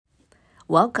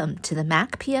Welcome to the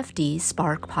MacPFD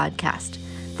Spark podcast.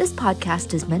 This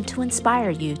podcast is meant to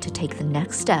inspire you to take the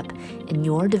next step in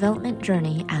your development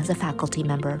journey as a faculty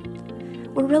member.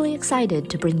 We're really excited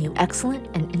to bring you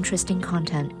excellent and interesting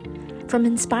content, from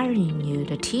inspiring you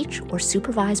to teach or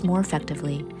supervise more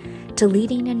effectively, to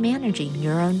leading and managing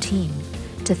your own team,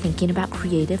 to thinking about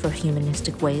creative or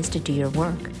humanistic ways to do your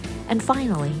work, and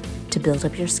finally, to build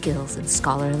up your skills in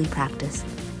scholarly practice.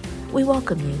 We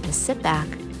welcome you to sit back,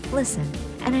 listen,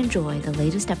 and enjoy the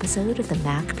latest episode of the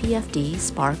MacPFD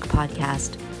Spark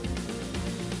podcast.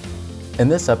 In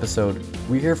this episode,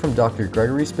 we hear from Dr.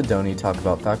 Gregory Spadoni talk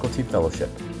about faculty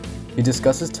fellowship. He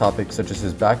discusses topics such as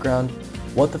his background,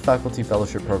 what the faculty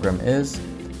fellowship program is,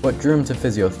 what drew him to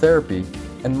physiotherapy,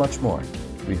 and much more.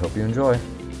 We hope you enjoy.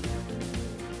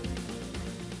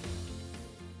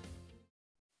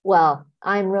 Well,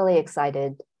 I'm really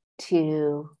excited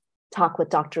to talk with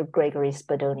Dr. Gregory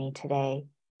Spadoni today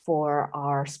for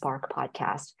our Spark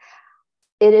podcast.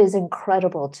 It is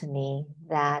incredible to me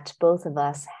that both of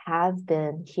us have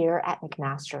been here at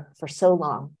McMaster for so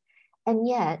long, and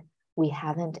yet we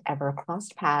haven't ever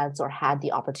crossed paths or had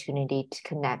the opportunity to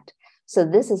connect. So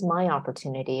this is my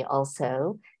opportunity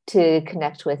also to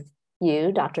connect with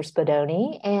you, Dr.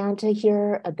 Spadoni, and to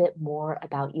hear a bit more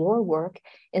about your work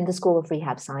in the School of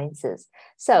Rehab Sciences.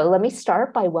 So let me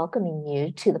start by welcoming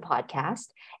you to the podcast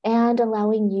and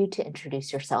allowing you to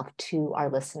introduce yourself to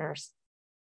our listeners.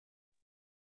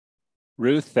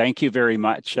 Ruth, thank you very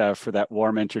much for that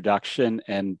warm introduction,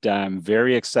 and I'm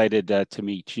very excited to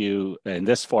meet you in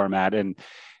this format and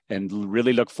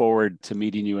really look forward to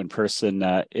meeting you in person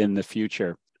in the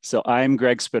future. So I'm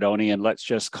Greg Spadoni, and let's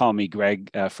just call me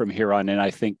Greg from here on in.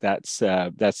 I think that's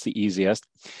the easiest.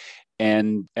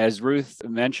 And as Ruth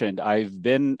mentioned, I've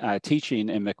been teaching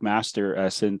in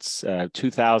McMaster since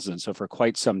 2000, so for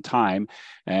quite some time.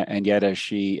 And yet, as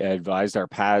she advised, our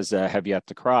paths have yet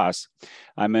to cross.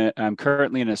 I'm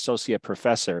currently an associate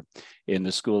professor in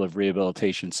the School of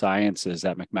Rehabilitation Sciences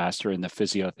at McMaster in the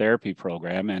Physiotherapy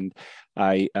program. And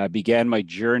I began my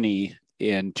journey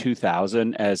in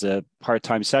 2000 as a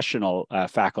part-time sessional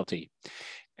faculty.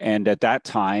 And at that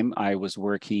time, I was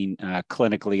working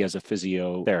clinically as a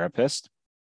physiotherapist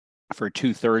for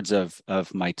 2/3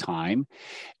 of my time,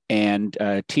 and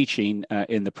teaching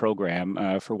in the program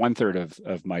for 1/3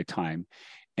 of my time.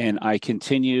 And I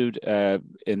continued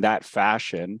in that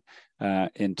fashion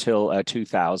until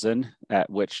 2000, at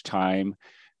which time,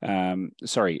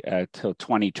 till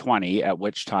 2020, at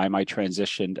which time I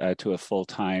transitioned to a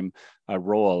full-time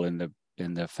role in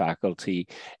the faculty,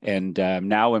 and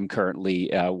now I'm currently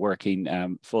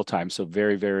working full-time. So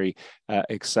very, very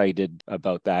excited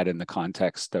about that in the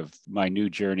context of my new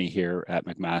journey here at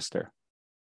McMaster.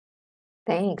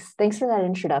 Thanks for that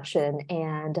introduction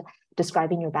and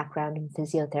describing your background in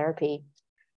physiotherapy.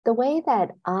 The way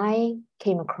that I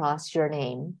came across your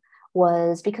name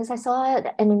was because I saw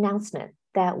an announcement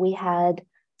that we had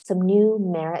some new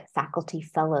merit faculty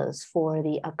fellows for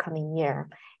the upcoming year.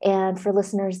 And for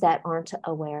listeners that aren't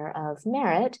aware of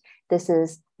merit, this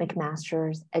is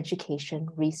McMaster's Education,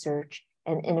 Research,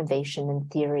 and Innovation and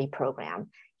Theory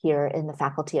program here in the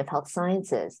Faculty of Health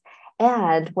Sciences.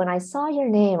 And when I saw your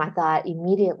name, I thought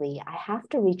immediately, I have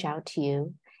to reach out to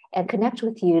you and connect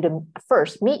with you to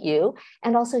first meet you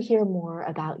and also hear more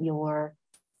about your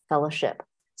fellowship.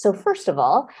 So first of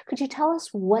all, could you tell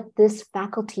us what this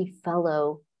faculty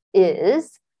fellow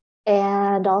is,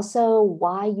 and also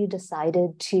why you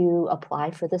decided to apply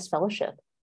for this fellowship?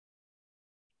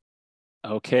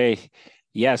 Okay.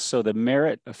 Yes, so the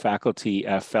Merit Faculty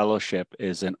Fellowship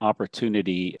is an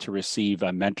opportunity to receive a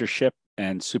mentorship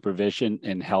and supervision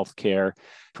in healthcare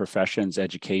professions,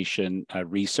 education,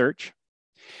 research.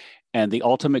 And the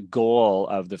ultimate goal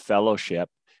of the fellowship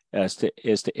is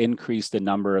to increase the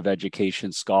number of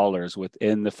education scholars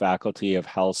within the Faculty of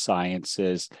Health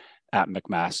Sciences at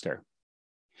McMaster.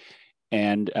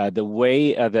 And the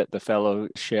way that the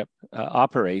fellowship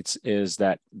operates is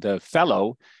that the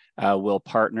fellow will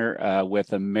partner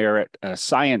with a merit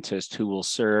scientist who will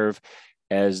serve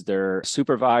as their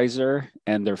supervisor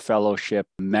and their fellowship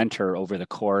mentor over the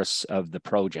course of the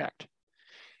project.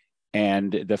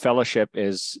 And the fellowship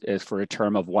is for a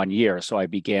term of 1 year. So I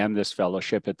began this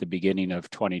fellowship at the beginning of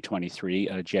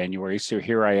 2023, January. So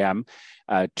here I am.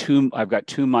 I've got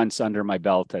 2 months under my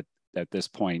belt at this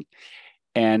point.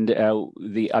 And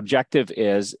the objective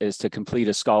is to complete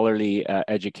a scholarly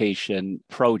education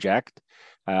project,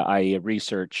 a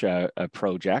research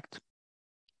project,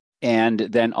 and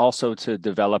then also to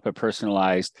develop a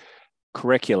personalized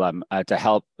curriculum to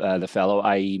help the fellow,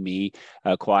 i.e. me,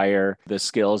 acquire the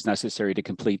skills necessary to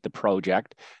complete the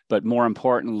project, but more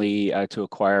importantly, to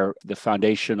acquire the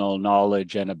foundational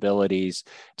knowledge and abilities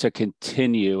to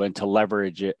continue and to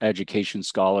leverage education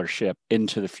scholarship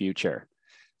into the future.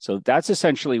 So that's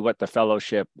essentially what the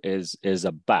fellowship is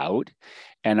about.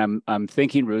 And I'm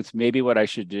thinking, Ruth, maybe what I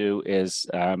should do is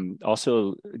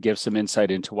also give some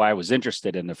insight into why I was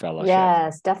interested in the fellowship.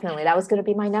 Yes, definitely. That was going to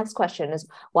be my next question is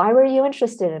why were you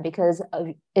interested in? Because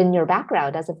in your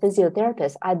background as a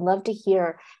physiotherapist, I'd love to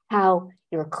hear how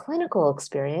your clinical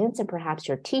experience and perhaps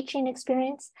your teaching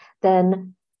experience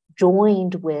then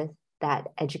joined with that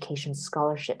education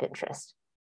scholarship interest.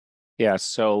 Yeah,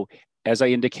 so as I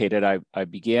indicated, I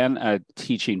began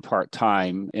teaching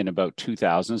part-time in about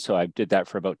 2000. So I did that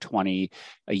for about 20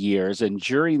 years. And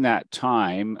during that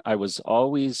time, I was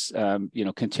always,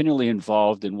 continually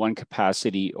involved in one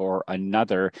capacity or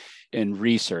another in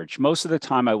research. Most of the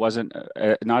time, I wasn't,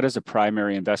 not as a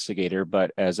primary investigator,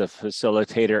 but as a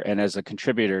facilitator and as a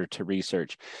contributor to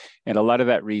research. And a lot of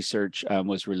that research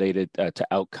was related to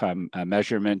outcome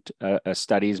measurement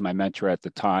studies. My mentor at the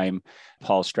time,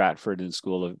 Paul Stratford in the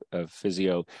School of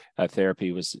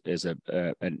Physiotherapy, is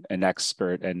an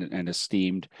expert and an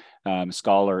esteemed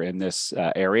scholar in this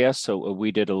area. So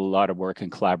we did a lot of work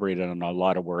and collaborated on a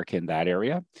lot of work in that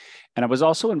area. And I was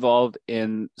also involved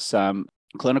in some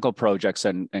clinical projects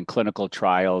and clinical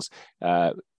trials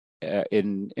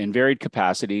in varied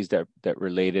capacities that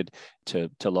related to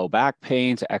low back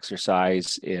pain, to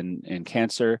exercise in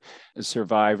cancer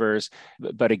survivors,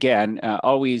 but again,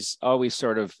 always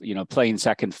sort of playing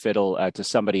second fiddle to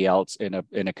somebody else in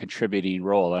a contributing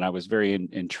role, and I was very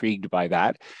intrigued by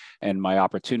that and my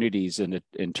opportunities in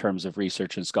terms of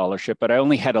research and scholarship. But I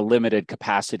only had a limited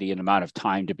capacity and amount of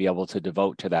time to be able to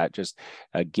devote to that, just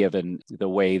given the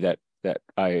way that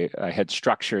I had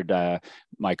structured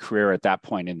my career at that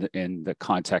point in the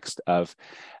context of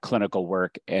clinical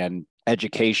work and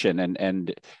education.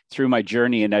 And through my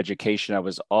journey in education, I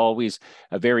was always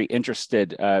very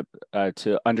interested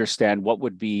to understand what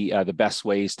would be the best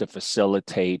ways to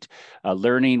facilitate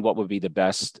learning, what would be the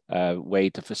best way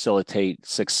to facilitate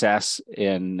success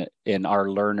in our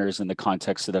learners in the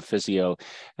context of the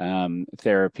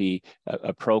physiotherapy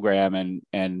program,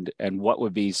 and what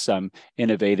would be some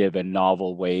innovative and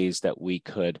novel ways that we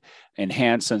could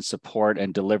enhance and support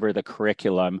and deliver the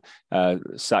curriculum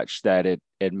such that it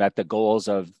met the goals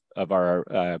of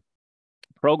our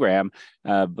program,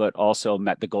 but also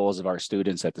met the goals of our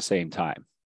students at the same time.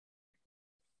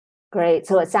 Great.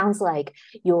 So it sounds like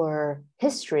your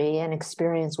history and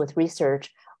experience with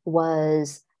research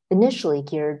was initially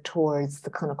geared towards the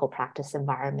clinical practice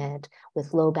environment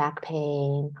with low back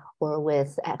pain or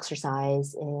with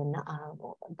exercise in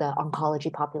the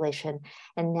oncology population.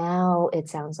 And now it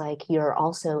sounds like you're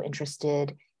also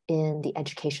interested in the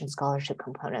education scholarship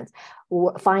components,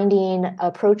 finding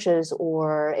approaches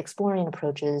or exploring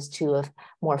approaches to a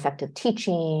more effective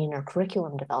teaching or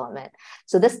curriculum development.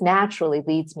 So this naturally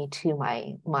leads me to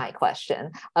my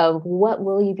question of what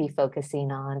will you be focusing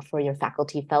on for your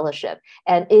faculty fellowship?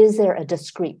 And is there a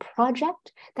discrete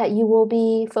project that you will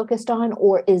be focused on,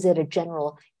 or is it a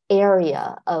general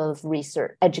area of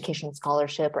research, education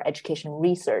scholarship or education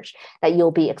research that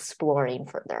you'll be exploring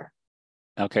further?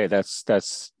 Okay, that's a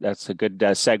good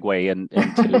segue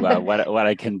into what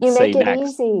I can you say make it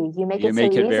next. Easy. You make it so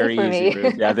it very for easy, me.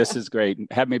 Ruth. Yeah, this is great.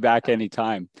 Have me back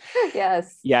anytime.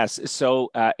 Yes.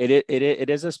 So it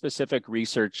is a specific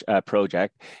research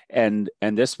project, and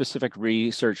this specific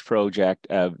research project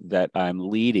that I'm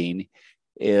leading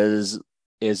is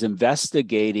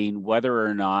investigating whether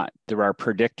or not there are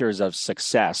predictors of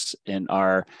success in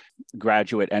our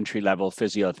graduate entry-level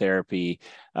physiotherapy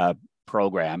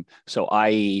program. So,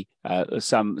 i.e.,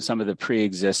 some of the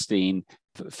pre-existing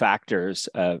factors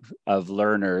of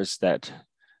learners that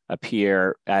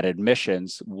appear at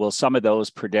admissions, will some of those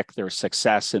predict their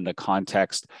success in the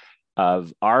context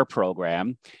of our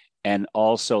program, and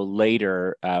also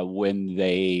later when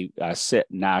they sit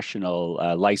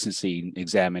national licensing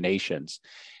examinations?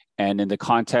 And in the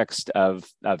context of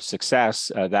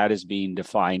success, that is being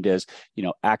defined as,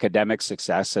 academic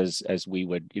success as we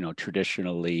would,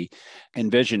 traditionally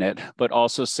envision it, but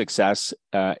also success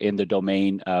in the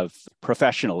domain of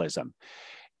professionalism.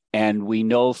 And we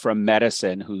know from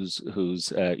medicine, who's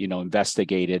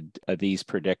investigated these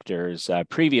predictors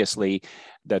previously,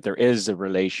 that there is a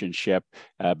relationship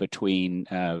between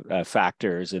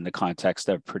factors in the context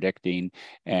of predicting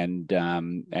and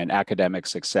academic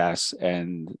success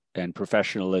and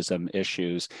professionalism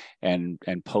issues and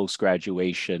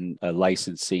post-graduation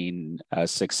licensing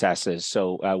successes.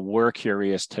 So we're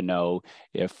curious to know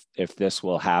if this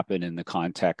will happen in the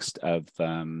context of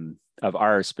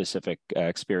our specific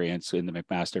experience in the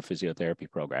McMaster Physiotherapy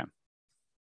program.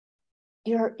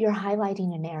 You're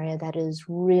highlighting an area that is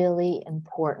really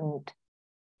important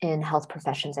in health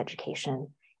professions education.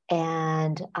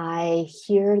 And I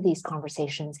hear these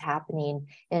conversations happening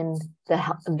in the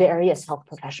various health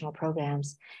professional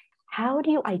programs. How do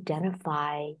you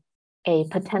identify a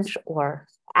potential, or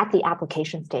at the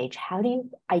application stage, how do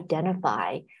you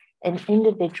identify an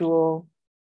individual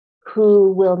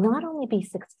who will not only be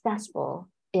successful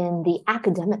in the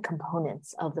academic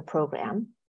components of the program,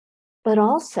 but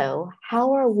also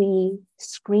how are we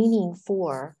screening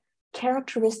for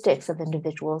characteristics of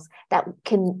individuals that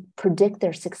can predict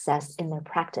their success in their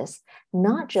practice,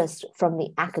 not just from the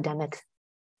academic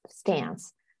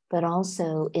stance, but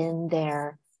also in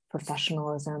their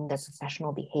professionalism, their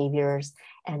professional behaviors,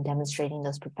 and demonstrating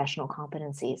those professional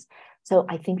competencies. So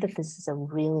I think that this is a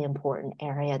really important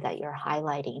area that you're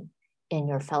highlighting in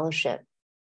your fellowship.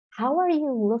 How are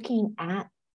you looking at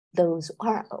those,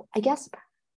 or I guess,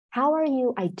 how are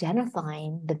you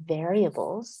identifying the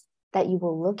variables that you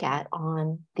will look at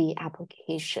on the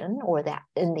application or that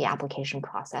in the application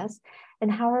process?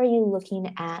 And how are you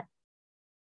looking at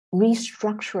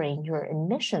restructuring your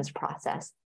admissions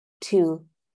process to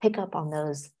pick up on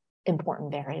those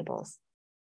important variables?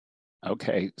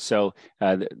 Okay, so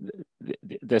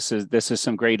this is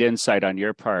some great insight on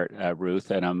your part,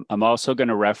 Ruth, and I'm also going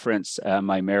to reference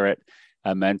my merit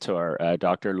mentor,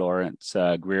 Dr. Lawrence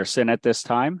Grierson, at this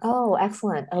time. Oh,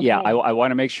 excellent. Okay. Yeah, I want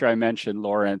to make sure I mention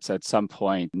Lawrence at some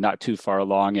point, not too far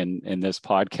along in this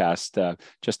podcast,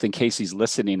 just in case he's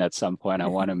listening at some point. I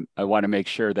want to make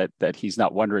sure that he's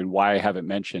not wondering why I haven't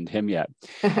mentioned him yet.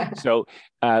 So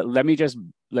let me just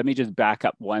back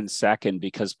up 1 second,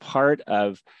 because part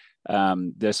of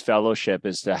this fellowship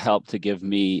is to help to give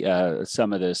me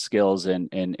some of the skills in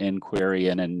inquiry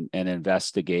and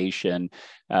investigation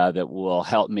that will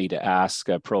help me to ask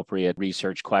appropriate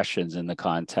research questions in the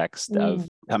context of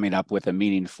coming up with a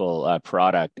meaningful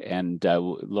product. And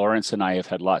Lawrence and I have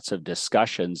had lots of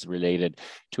discussions related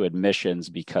to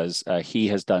admissions, because he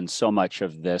has done so much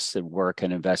of this work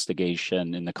and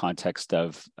investigation in the context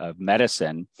of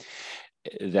medicine,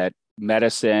 that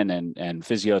medicine and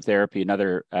physiotherapy and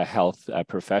other health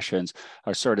professions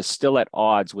are sort of still at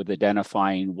odds with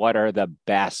identifying what are the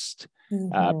best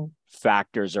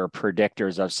factors or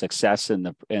predictors of success in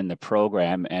the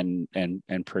program and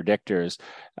predictors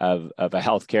of a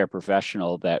healthcare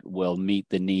professional that will meet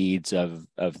the needs of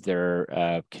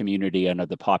their community and of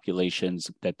the populations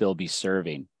that they'll be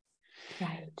serving.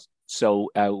 Right. So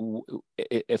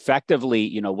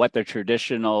effectively, what the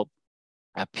traditional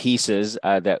pieces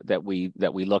that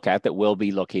we look at, that we'll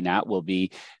be looking at, will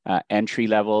be entry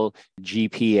level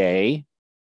GPA,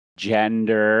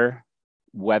 gender,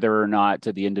 whether or not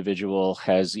the individual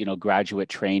has graduate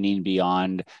training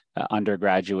beyond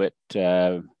undergraduate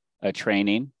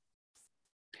training,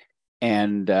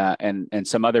 and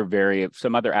some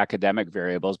other academic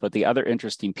variables. But the other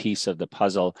interesting piece of the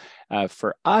puzzle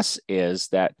for us is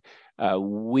that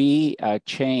we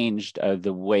changed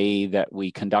the way that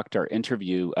we conduct our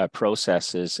interview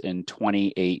processes in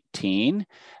 2018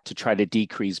 to try to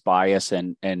decrease bias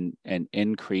and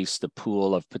increase the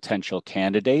pool of potential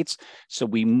candidates. So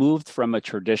we moved from a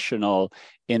traditional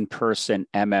in-person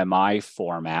MMI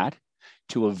format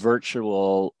to a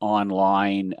virtual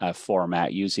online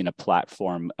format using a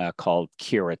platform called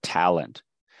Kira Talent.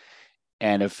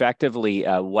 And effectively,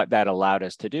 what that allowed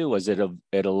us to do was it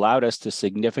allowed us to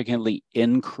significantly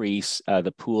increase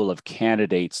the pool of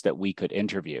candidates that we could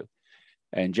interview.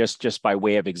 And just by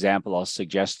way of example, I'll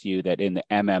suggest to you that in the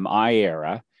MMI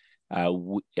era,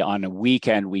 on a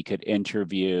weekend, we could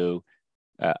interview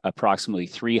approximately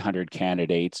 300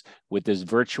 candidates. With this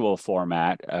virtual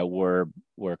format, we're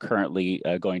currently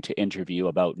going to interview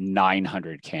about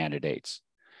 900 candidates.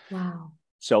 Wow.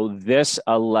 So this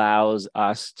allows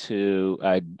us to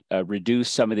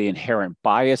reduce some of the inherent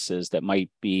biases that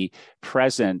might be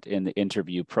present in the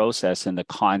interview process in the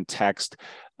context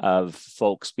of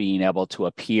folks being able to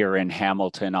appear in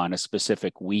Hamilton on a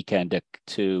specific weekend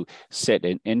to sit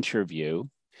and interview,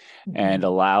 and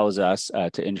allows us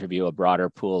to interview a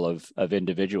broader pool of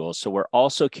individuals. So we're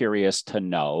also curious to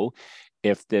know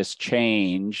if this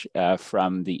change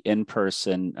from the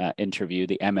in-person interview,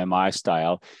 the MMI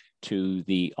style, to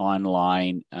the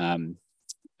online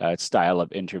style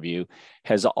of interview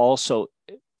has also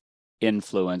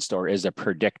influenced or is a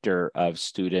predictor of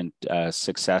student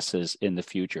successes in the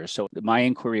future. So my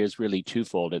inquiry is really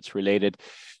twofold. It's related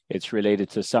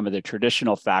to some of the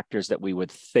traditional factors that we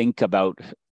would think about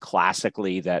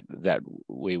classically that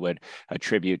we would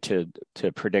attribute to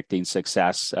predicting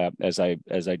success, as I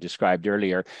described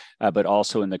earlier, but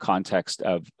also in the context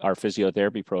of our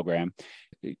physiotherapy program.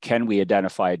 Can we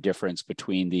identify a difference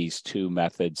between these two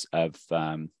methods of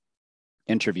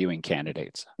interviewing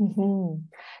candidates? Mm-hmm.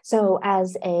 So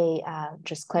as a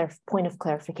point of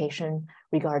clarification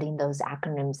regarding those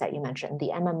acronyms that you mentioned, the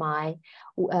MMI,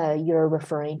 you're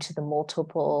referring to the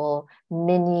multiple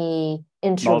mini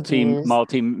interviews.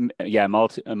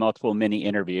 Multiple mini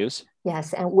interviews.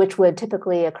 Yes, and which would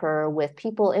typically occur with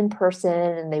people in person,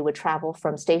 and they would travel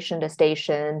from station to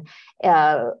station,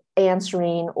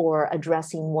 answering or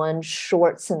addressing one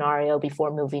short scenario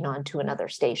before moving on to another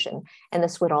station. And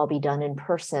this would all be done in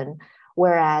person.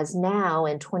 Whereas now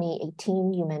in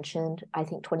 2018, you mentioned, I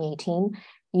think 2018,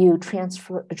 you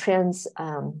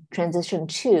transition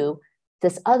to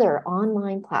this other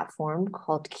online platform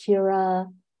called Cura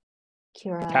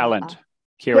Talent.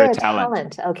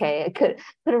 Okay, I couldn't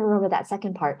remember that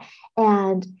second part.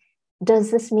 And does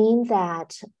this mean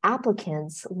that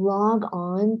applicants log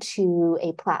on to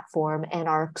a platform and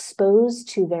are exposed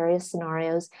to various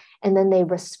scenarios, and then they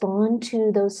respond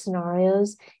to those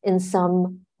scenarios in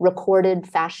some recorded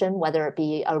fashion, whether it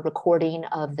be a recording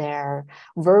of their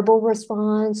verbal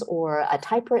response or a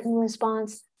typewritten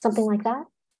response, something like that?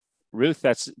 Ruth,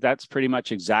 that's pretty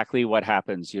much exactly what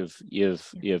happens. You've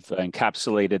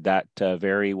encapsulated that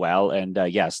very well, and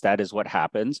yes, that is what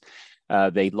happens.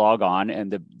 They log on,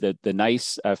 and the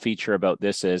nice feature about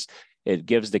this is it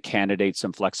gives the candidate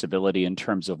some flexibility in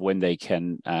terms of when they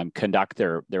can conduct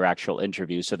their actual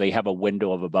interview. So they have a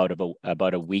window of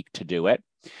about a week to do it.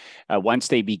 Once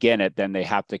they begin it, then they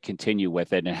have to continue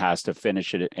with it, and it has to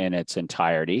finish it in its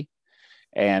entirety.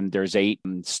 And there's 8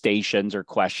 stations or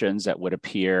questions that would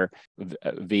appear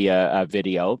via a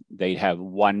video. They have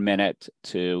 1 minute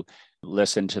to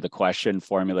listen to the question,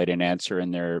 formulate an answer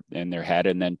in their head,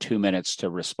 and then 2 minutes to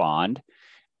respond.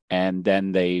 And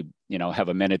then they, have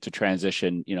a minute to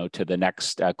transition, to the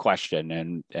next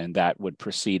question, and that would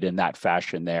proceed in that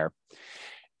fashion there.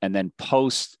 And then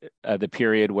post the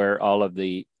period where all of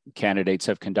the candidates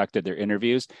have conducted their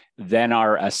interviews, then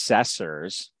our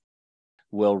assessors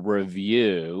will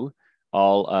review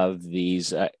all of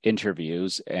these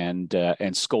interviews and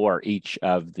score each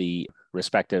of the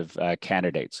respective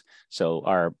candidates. So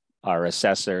our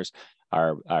assessors,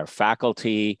 our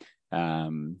faculty,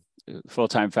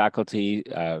 full-time faculty,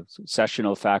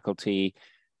 sessional faculty,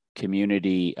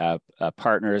 community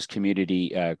partners,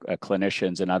 community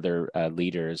clinicians, and other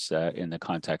leaders in the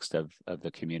context of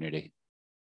the community.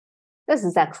 This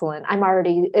is excellent. I'm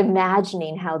already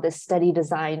imagining how this study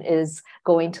design is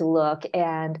going to look.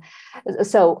 And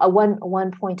so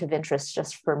one point of interest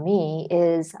just for me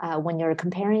is when you're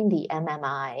comparing the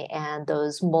MMI and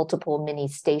those multiple mini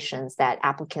stations that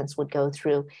applicants would go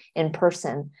through in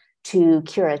person to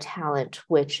Cura Talent,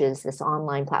 which is this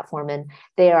online platform, and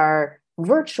they are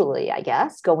virtually, I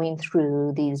guess, going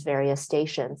through these various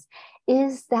stations.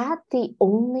 Is that the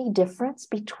only difference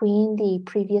between the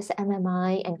previous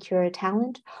MMI and Cura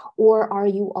Talent, or are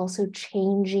you also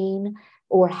changing,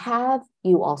 or have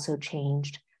you also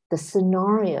changed the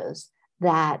scenarios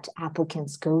that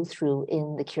applicants go through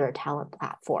in the Cura Talent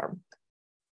platform?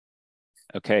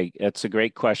 Okay, that's a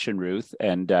great question, Ruth,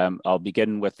 and I'll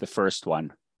begin with the first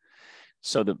one.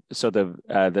 So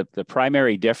the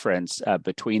primary difference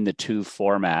between the two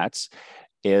formats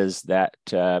is that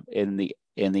in the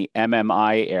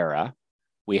MMI era,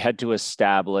 we had to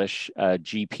establish a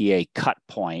GPA cut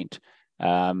point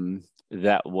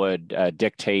that would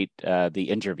dictate the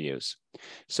interviews.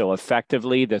 So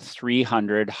effectively, the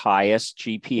 300 highest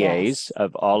GPAs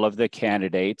of all of the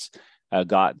candidates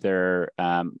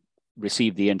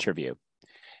received the interview.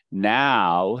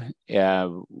 Now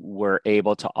we're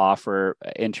able to offer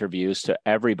interviews to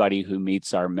everybody who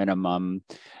meets our minimum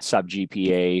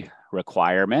sub-GPA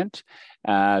requirement.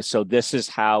 So this is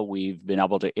how we've been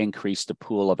able to increase the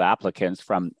pool of applicants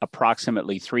from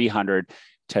approximately 300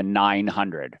 to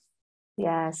 900.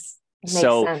 Yes, makes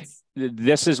sense.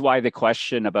 This is why the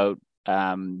question about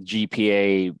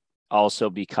GPA also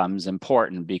becomes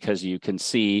important, because you can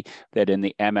see that in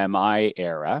the MMI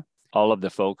era, all of the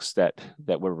folks that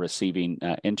were receiving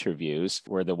interviews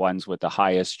were the ones with the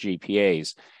highest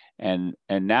GPAs. And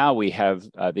now we have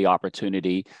the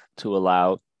opportunity to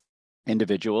allow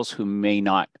individuals who may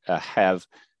not have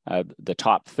the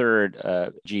top third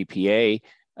GPA,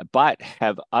 but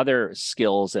have other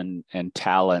skills and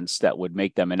talents that would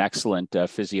make them an excellent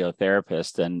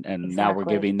physiotherapist. And Exactly. Now we're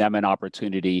giving them an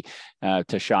opportunity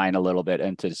to shine a little bit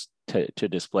and to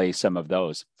display some of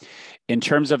those. In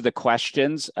terms of the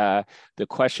questions are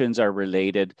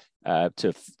related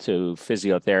to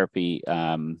physiotherapy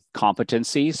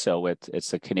competency. So it's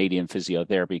the Canadian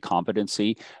Physiotherapy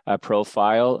Competency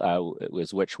Profile,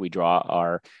 is which we draw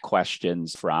our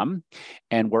questions from.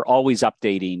 And we're always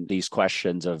updating these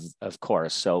questions, of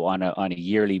course. So on a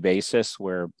yearly basis,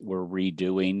 we're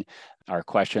redoing our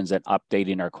questions and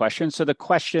updating our questions. So the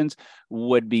questions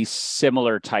would be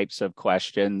similar types of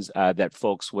questions that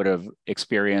folks would have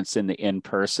experienced in the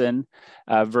in-person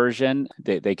version.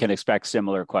 They can expect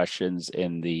similar questions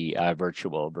in the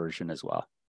virtual version as well.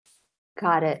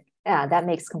 Got it. Yeah, that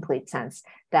makes complete sense.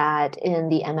 That in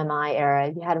the MMI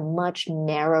era, you had a much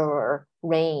narrower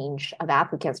range of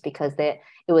applicants because it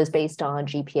was based on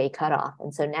GPA cutoff.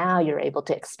 And so now you're able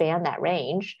to expand that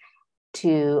range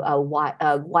to a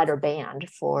wider band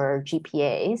for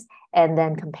GPAs, and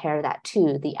then compare that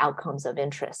to the outcomes of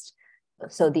interest.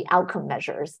 So the outcome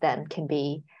measures then can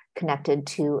be connected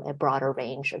to a broader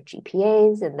range of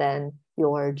GPAs, and then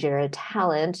your JIRA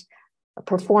talent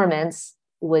performance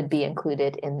would be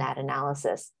included in that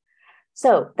analysis.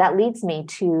 So that leads me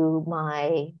to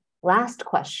my last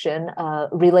question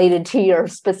related to your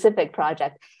specific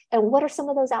project. And what are some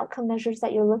of those outcome measures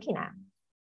that you're looking at?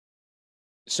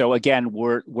 So again,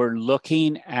 we're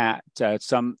looking at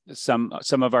some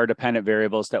of our dependent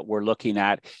variables that we're looking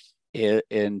at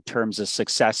in terms of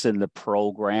success in the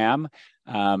program.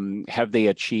 Have they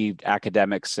achieved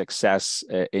academic success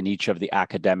in each of the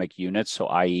academic units? So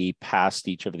i.e. passed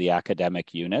each of the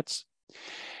academic units.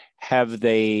 Have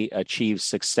they achieved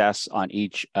success on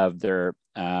each of their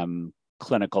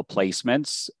clinical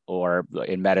placements, or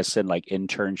in medicine, like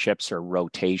internships or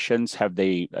rotations? Have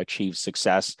they achieved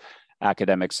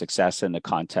academic success in the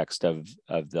context of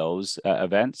those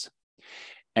events?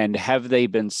 And have they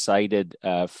been cited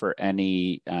for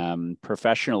any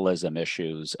professionalism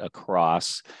issues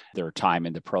across their time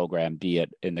in the program, be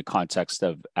it in the context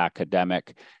of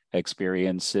academic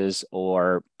experiences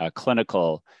or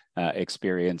clinical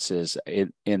experiences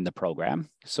in the program?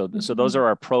 So those are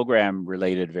our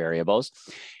program-related variables.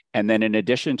 And then in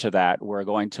addition to that, we're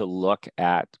going to look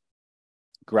at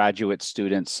graduate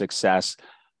student success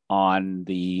on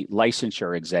the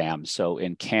licensure exam. So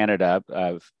in Canada,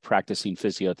 practicing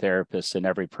physiotherapists in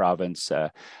every province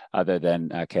other than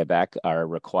Quebec are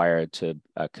required to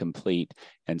complete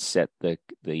and sit the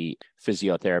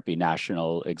physiotherapy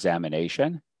national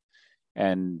examination.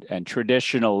 And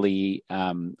traditionally,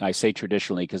 I say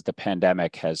traditionally because the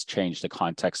pandemic has changed the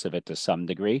context of it to some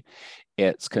degree.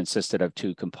 It's consisted of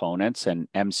two components: an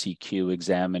MCQ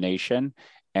examination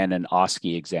and an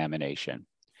OSCE examination.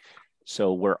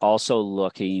 So we're also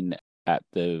looking at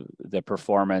the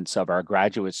performance of our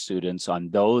graduate students on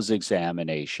those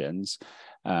examinations,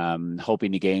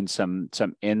 hoping to gain some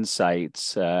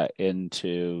insights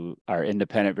into our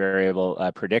independent variable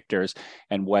predictors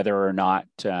and whether or not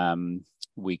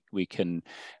we can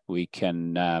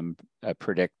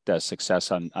predict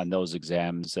success on those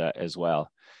exams as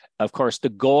well. Of course, the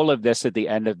goal of this at the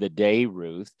end of the day,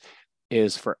 Ruth,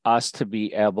 is for us to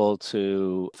be able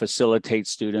to facilitate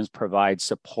students, provide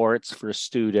supports for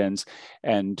students,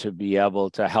 and to be able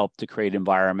to help to create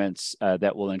environments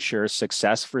that will ensure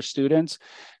success for students.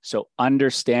 So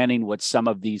understanding what some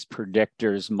of these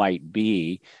predictors might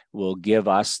be will give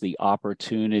us the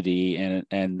opportunity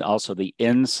and also the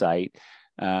insight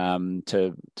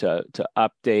to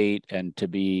update and to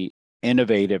be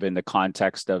innovative in the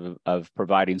context of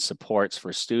providing supports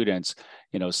for students,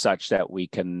 such that we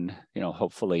can,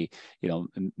 hopefully,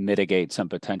 mitigate some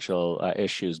potential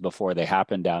issues before they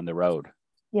happen down the road.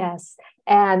 Yes.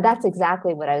 And that's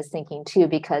exactly what I was thinking too,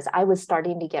 because I was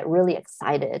starting to get really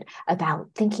excited about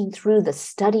thinking through the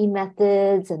study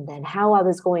methods and then how I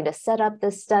was going to set up the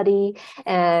study,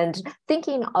 and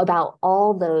thinking about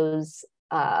all those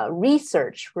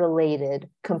research related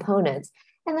components.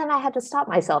 And then I had to stop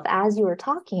myself as you were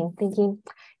talking, thinking,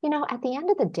 at the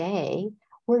end of the day,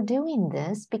 we're doing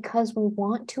this because we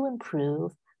want to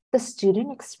improve the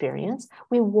student experience.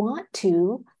 We want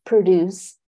to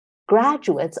produce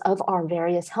graduates of our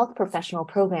various health professional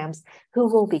programs who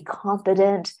will be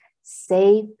competent,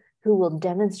 safe, who will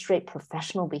demonstrate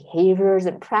professional behaviors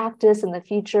and practice in the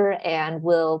future, and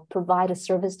will provide a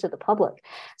service to the public.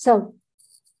 So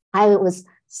I was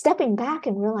stepping back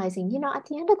and realizing, at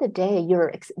the end of the day,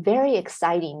 your very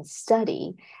exciting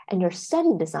study and your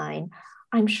study design,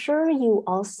 I'm sure you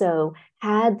also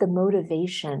had the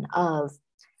motivation of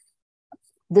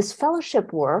this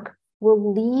fellowship work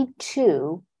will lead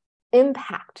to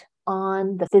impact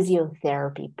on the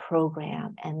physiotherapy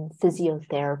program and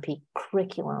physiotherapy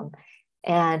curriculum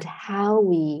and how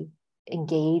we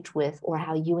engage with, or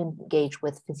how you engage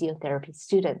with physiotherapy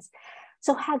students.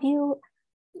 So have you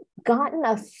gotten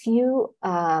a few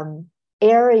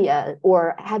area,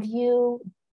 or have you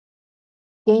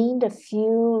gained a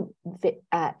few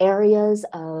areas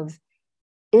of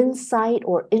insight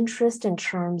or interest in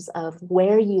terms of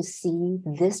where you see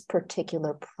this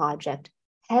particular project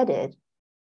headed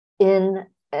in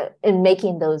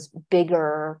making those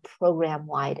bigger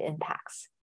program-wide impacts?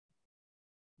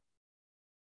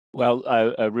 Well,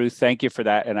 Ruth, thank you for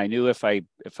that. And I knew if I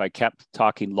kept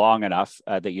talking long enough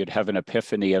that you'd have an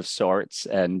epiphany of sorts.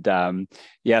 And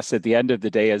yes, at the end of the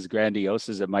day, as grandiose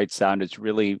as it might sound, it's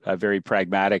really very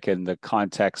pragmatic in the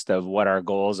context of what our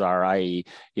goals are, i.e.,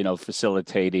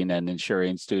 facilitating and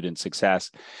ensuring student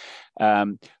success.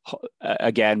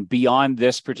 Again, beyond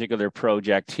this particular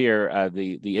project here,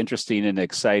 the interesting and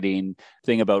exciting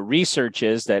thing about research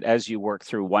is that as you work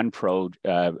through one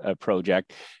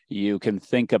project, you can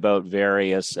think about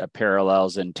various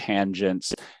parallels and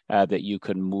tangents that you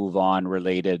can move on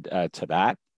related to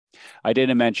that. I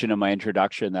didn't mention in my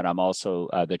introduction that I'm also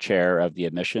the chair of the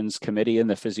admissions committee in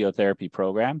the physiotherapy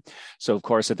program. So, of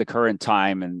course, at the current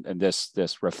time, and this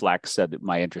reflects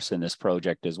my interest in this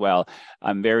project as well,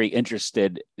 I'm very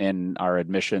interested in our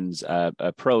admissions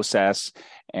process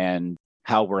and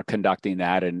how we're conducting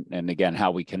that, and again, how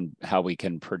we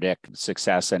can predict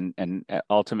success, and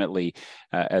ultimately,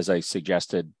 as I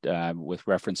suggested with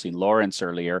referencing Lawrence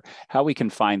earlier, how we can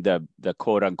find the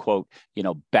quote unquote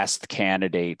best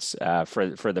candidates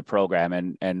for the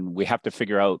program, and we have to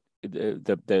figure out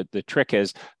the trick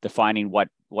is defining what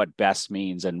best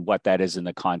means and what that is in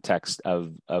the context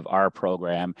of our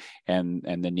program and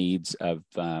the needs of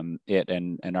it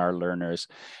and our learners.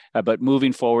 But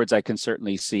moving forwards, I can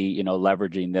certainly see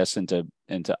leveraging this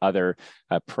into other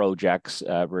projects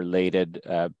related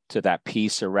to that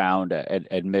piece around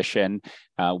admission.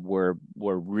 We're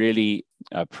really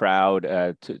proud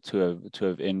to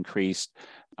have increased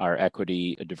our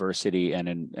equity, diversity,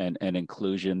 and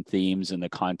inclusion themes in the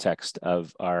context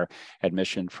of our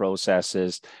admission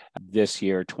processes. This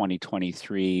year,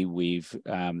 2023, we've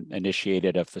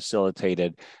initiated a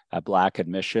facilitated Black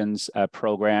admissions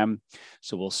program.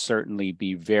 So we'll certainly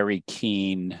be very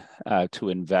keen to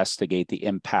investigate the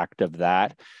impact of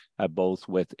that, both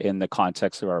within the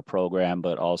context of our program,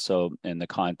 but also in the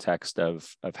context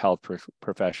of health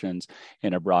professions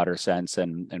in a broader sense,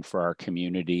 and for our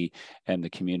community and the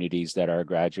communities that our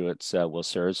graduates will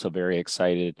serve. So very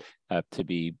excited to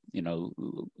be,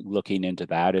 looking into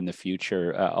that in the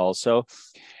future also.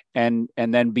 And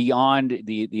then beyond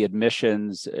the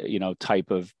admissions,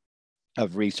 type of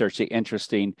research, the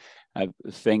interesting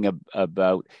thing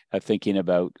about thinking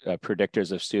about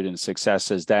predictors of student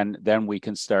successes, then we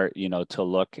can start to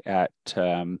look at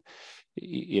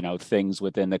things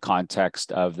within the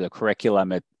context of the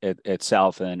curriculum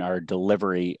itself and our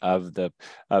delivery of the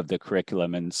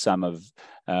curriculum, and some of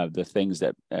the things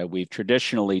that we've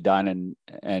traditionally done,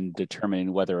 and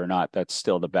determining whether or not that's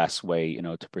still the best way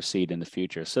to proceed in the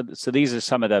future. So these are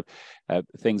some of the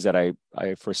things that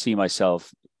I foresee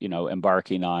myself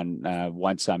embarking on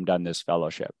once I'm done this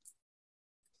fellowship.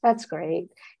 That's great.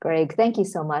 Greg, thank you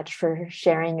so much for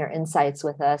sharing your insights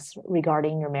with us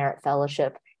regarding your merit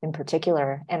fellowship in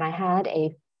particular. And I had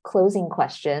a closing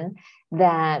question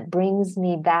that brings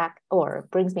me back, or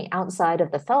brings me outside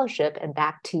of the fellowship and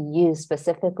back to you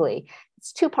specifically.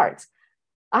 It's two parts.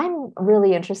 I'm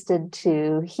really interested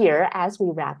to hear, as we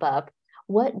wrap up,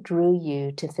 what drew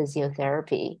you to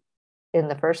physiotherapy in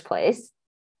the first place?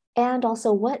 And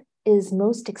also, what is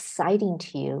most exciting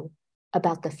to you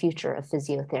about the future of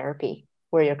physiotherapy,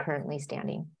 where you're currently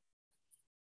standing?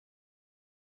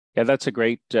 Yeah, that's a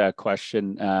great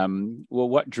question. Well,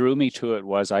 what drew me to it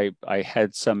was I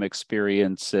had some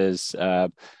experiences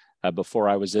before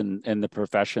I was in the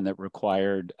profession that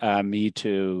required me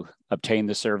to obtain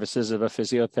the services of a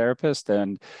physiotherapist.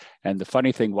 And the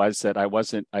funny thing was that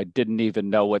I didn't even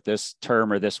know what this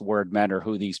term or this word meant, or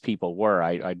who these people were.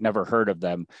 I'd never heard of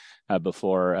them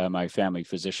before my family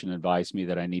physician advised me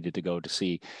that I needed to go to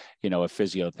see, a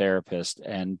physiotherapist.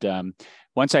 And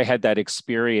once I had that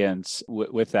experience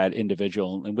with that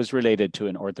individual, it was related to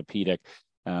an orthopedic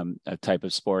a type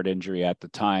of sport injury at the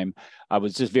time. I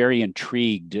was just very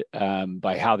intrigued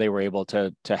by how they were able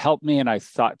to help me. And I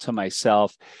thought to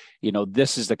myself,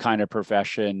 this is the kind of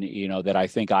profession, that I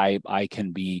think I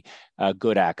can be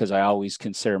good at, because I always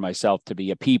consider myself to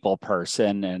be a people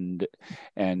person,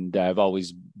 and I've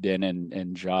always been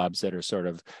in jobs that are sort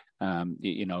of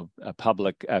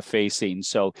public facing.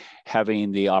 So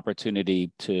having the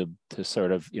opportunity to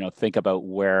sort of think about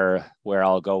where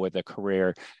I'll go with a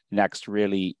career next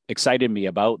really excited me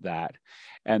about that.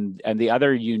 And the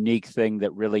other unique thing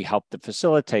that really helped to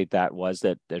facilitate that was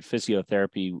that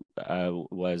physiotherapy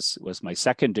was my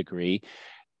second degree.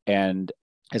 And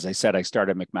as I said, I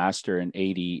started McMaster in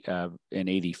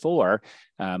 84,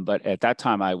 but at that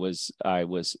time I was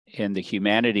in the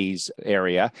humanities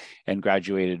area and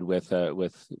graduated with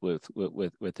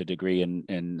a degree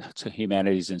in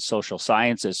humanities and social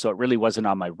sciences. So it really wasn't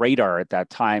on my radar at that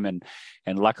time, and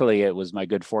luckily it was my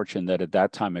good fortune that at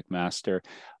that time McMaster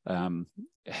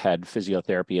had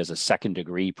physiotherapy as a second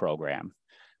degree program.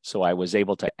 So I was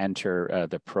able to enter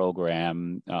the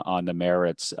program on the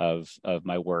merits of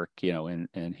my work,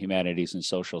 in humanities and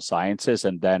social sciences,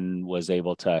 and then was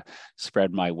able to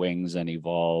spread my wings and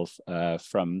evolve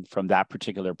from that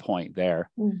particular point there.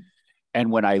 Mm. And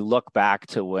when I look back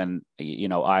to when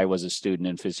I was a student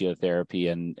in physiotherapy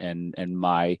and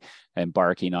my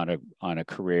embarking on a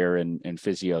career in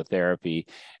physiotherapy,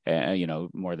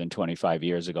 more than 25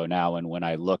 years ago now, and when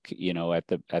I look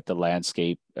at the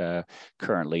landscape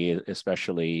currently,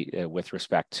 especially with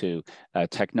respect to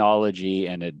technology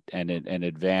and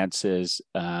advances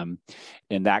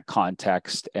in that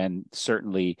context, and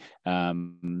certainly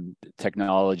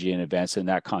technology and advance in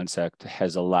that concept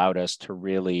has allowed us to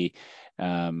really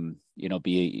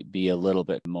be a little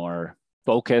bit more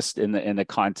focused in the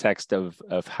context of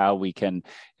how we can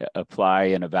apply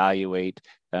and evaluate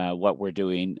what we're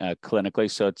doing clinically.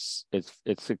 So it's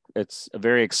a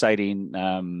very exciting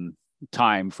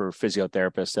time for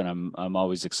physiotherapists, and I'm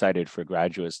always excited for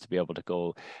graduates to be able to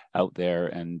go out there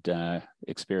and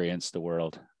experience the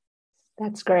world.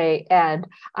 That's great. And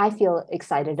I feel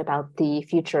excited about the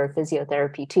future of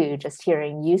physiotherapy too, just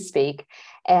hearing you speak.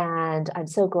 And I'm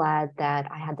so glad that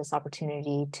I had this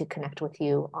opportunity to connect with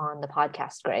you on the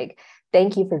podcast, Greg.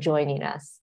 Thank you for joining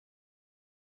us.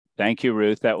 Thank you,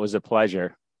 Ruth. That was a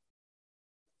pleasure.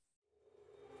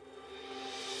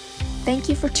 Thank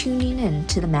you for tuning in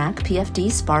to the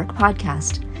MacPFD Spark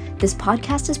podcast. This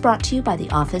podcast is brought to you by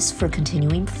the Office for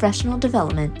Continuing Professional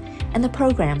Development and the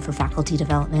Program for Faculty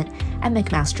Development at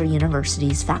McMaster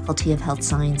University's Faculty of Health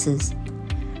Sciences.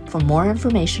 For more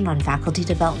information on faculty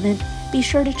development, be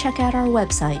sure to check out our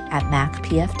website at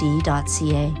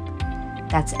macpfd.ca.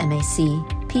 That's macpfd.ca.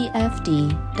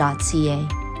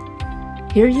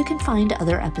 Here you can find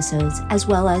other episodes as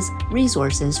well as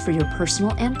resources for your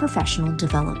personal and professional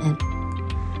development.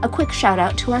 A quick shout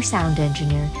out to our sound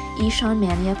engineer, Ishan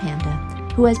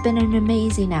Maniapanda, who has been an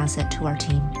amazing asset to our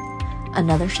team.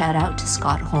 Another shout out to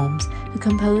Scott Holmes, who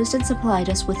composed and supplied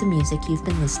us with the music you've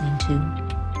been listening to.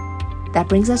 That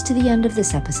brings us to the end of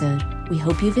this episode. We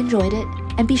hope you've enjoyed it,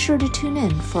 and be sure to tune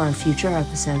in for our future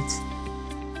episodes.